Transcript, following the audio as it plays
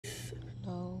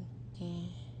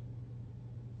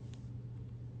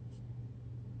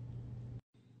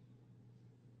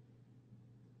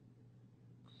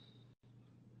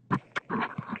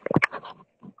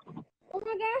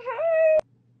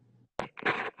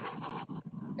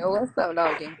What's up,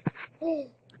 Logan? Hey.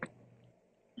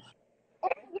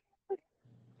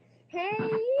 Hey.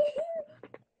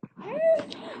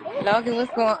 Logan,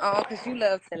 what's going on? Because you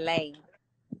love to lay.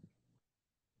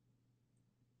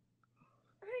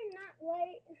 I'm not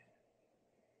late.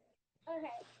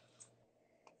 Okay.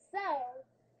 So,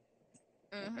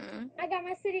 I got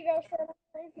my city girl shirt on.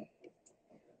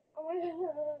 Oh my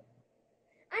god.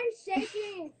 I'm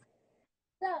shaking.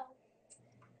 So,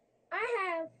 I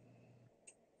have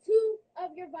 2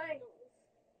 of your vinyls.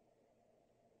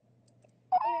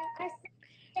 And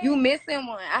You missing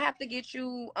one. I have to get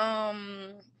you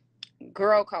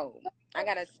girl code. I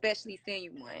gotta especially send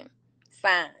you one.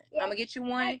 Sign. yeah, I'm gonna get you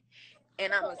one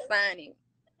and I'm gonna sign it.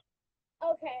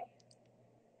 okay.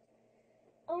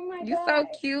 Oh my You so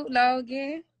god. cute,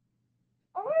 Logan.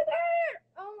 Oh my god.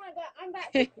 Oh my god. I'm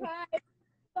about to cry.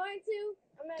 I'm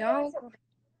not going Don't. to.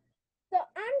 So,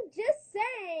 I'm just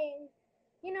saying.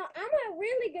 I'm a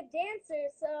really good dancer,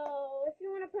 so if you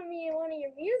want to put me in one of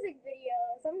your music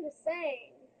videos, I'm just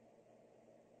saying.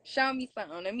 Show me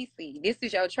something. Let me see. This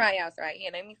is your tryouts right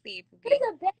here. Let me see if you There's get.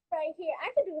 a bed right here.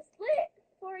 I could do a split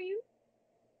for you.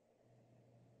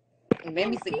 Let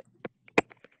me see. Let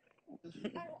me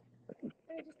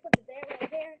just put the bed right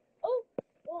there. Oh,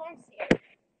 I'm scared.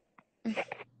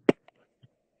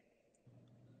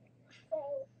 So,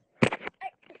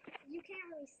 you can't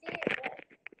really see it, but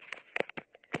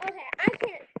okay, I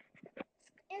can't.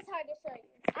 It's hard to show you.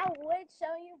 I would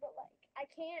show you, but I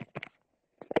can't.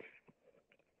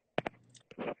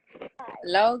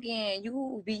 Logan,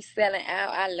 you be selling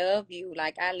out. I love you.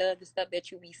 Like, I love the stuff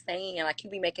that you be saying. Like, you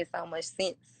be making so much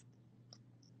sense.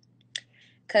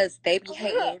 Because they be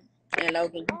hating. And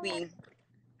Logan, you be...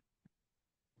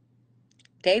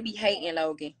 They be hating,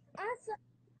 Logan. I saw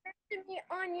me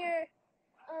on your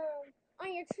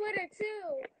Twitter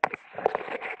too.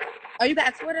 Oh, you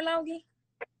got Twitter, Logan?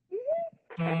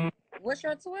 Mhm. What's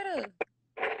your Twitter?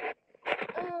 I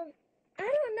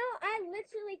don't know. I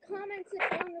literally commented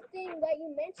on the thing that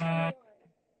you mentioned me on.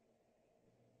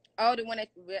 Oh, the one that...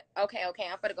 Okay. I'm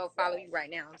gonna go follow you right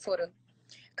now on Twitter.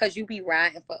 Because you be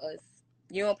riding for us.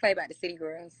 You don't play by the city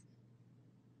girls.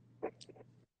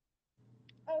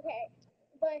 Okay.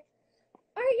 But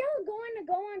are y'all going to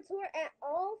go on tour at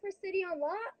all for City on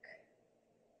Lock?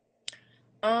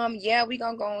 Yeah, we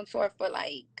gonna go on tour for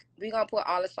we gonna put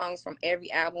all the songs from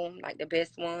every album, like the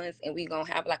best ones, and we gonna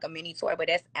have like a mini tour, but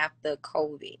that's after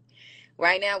COVID.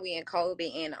 Right now we in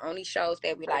COVID, and the only shows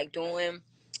that we like doing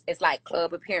is like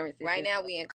club appearances. Right now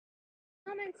we in...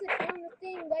 Commented on the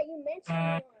thing that you mentioned me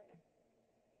on.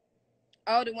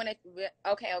 Oh, the one that...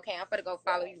 Okay, I'm gonna go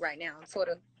follow you right now on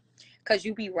Twitter. Because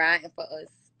you be riding for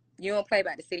us. You don't play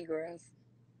by the city girls.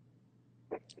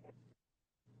 Okay.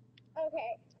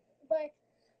 But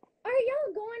are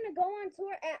y'all going to go on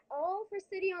tour at all for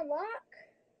City on Lock?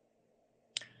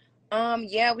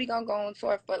 Yeah, we gonna go on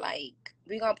tour for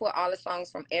we gonna put all the songs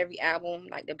from every album,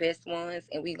 like the best ones,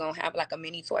 and we gonna have like a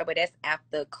mini tour, but that's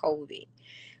after COVID.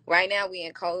 Right now we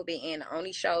in COVID, and the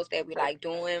only shows that we like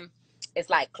doing is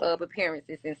like club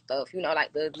appearances and stuff,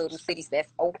 like the little cities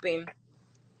that's open.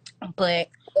 But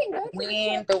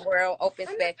when the world opens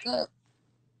back up,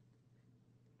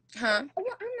 huh?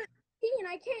 Well, I'm not 18.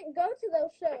 I can't go to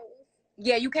those shows.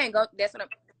 Yeah, you can't go. That's what I'm...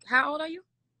 How old are you?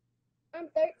 I'm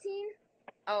 13.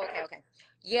 Oh, okay.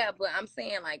 Yeah, but I'm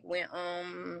saying when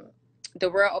the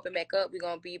world open back up, we're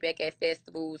gonna be back at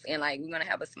festivals and we're gonna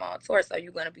have a small tour, so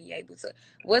you're gonna be able to...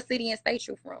 What city and state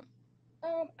you from?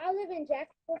 I live in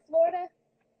Jacksonville, Florida.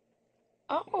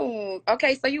 Oh,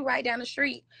 okay, so you right down the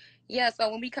street. Yeah, so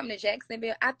when we come to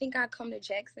Jacksonville, I think I come to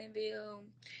Jacksonville.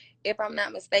 If I'm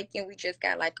not mistaken, we just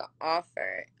got an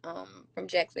offer from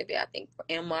Jacksonville, I think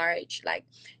in March.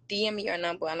 DM me your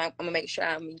number and I'm gonna make sure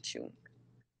I meet you.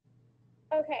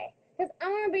 Okay, because I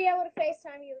want to be able to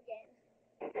FaceTime you again.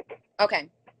 Okay,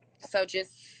 so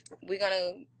we're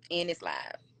gonna end this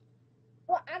live.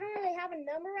 Well, I don't really have a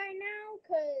number right now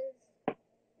because,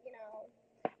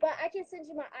 but I can send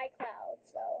you my iCloud,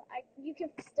 so you can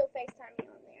still FaceTime me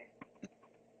on there.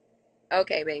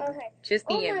 Okay, baby. Okay. Just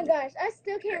DM Oh my gosh, I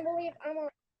still can't believe I'm on.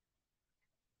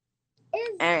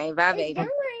 All right, bye, is baby. Young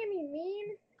Miami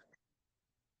mean?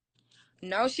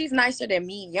 No, she's nicer than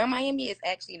me. Young Miami is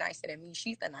actually nicer than me.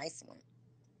 She's the nice one.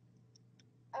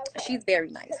 Okay. She's very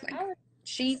nice.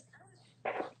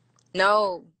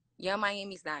 No, Young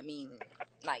Miami's not mean.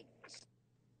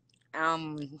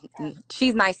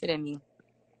 She's nicer than me.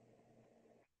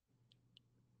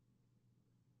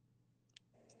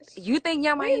 You think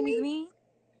Young Miami's mean?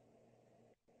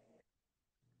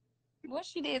 What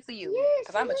she did to you? Yeah,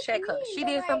 because I'm gonna check her. She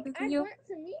did something to you? I want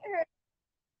to meet her.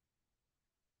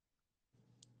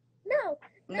 No,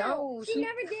 No, No, she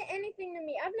never did anything to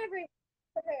me. I've never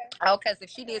with her. Oh, because if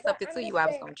she did But something I'm to just you, I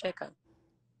was saying. gonna check her.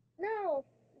 No,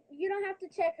 you don't have to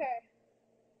check her.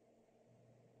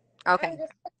 I'm Okay.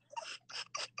 just,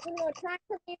 trying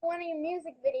to be one of your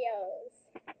music videos.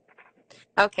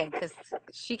 Okay, because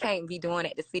she can't be doing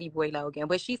it to City Boy Logan,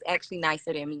 but she's actually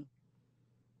nicer than me.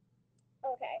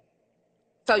 Okay.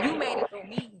 So you made it through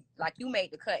me, like you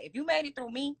made the cut. If you made it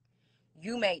through me,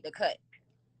 you made the cut.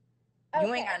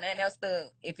 You ain't Okay. got nothing else to.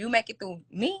 If you make it through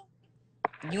me,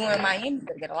 you and Miami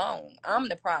to get along. I'm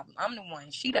the problem. I'm the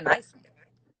one. She the nice one.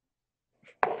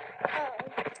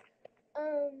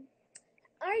 Um,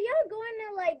 are y'all going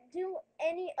to like do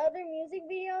any other music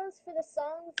videos for the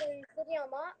songs in City on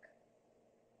Lock?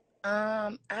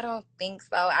 I don't think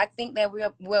so. I think that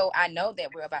well, I know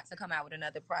that we're about to come out with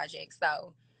another project.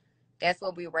 So that's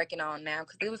what we're working on now.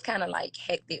 Cause it was kind of like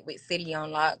hectic with City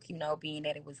on Lock, being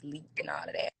that it was leaked and all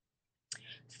of that.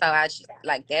 So I just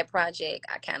like that project,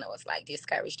 I kind of was like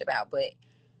discouraged about. But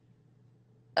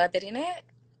other than that,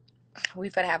 we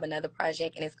could have another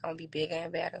project and it's going to be bigger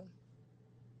and better.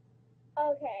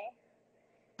 Okay.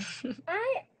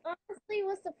 I honestly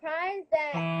was surprised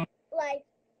that like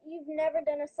you've never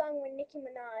done a song with Nicki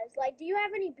Minaj. Like, do you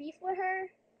have any beef with her?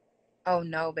 Oh,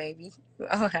 no, baby.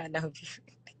 Oh, I know.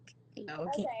 Logan.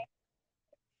 Okay.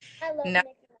 I love No,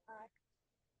 Nicki Minaj.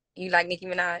 you like Nicki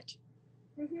Minaj?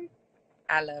 Mhm.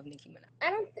 I love Nicki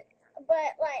Minaj.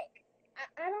 But like,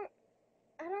 I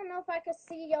don't know if I could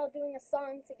see y'all doing a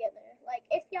song together. Like,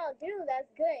 if y'all do,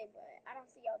 that's good. But I don't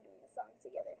see y'all doing a song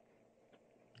together.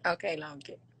 Okay,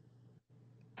 Logan.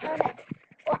 Okay.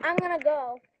 Well, I'm gonna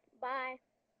go. Bye.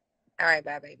 All right,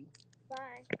 bye, baby.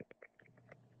 Bye.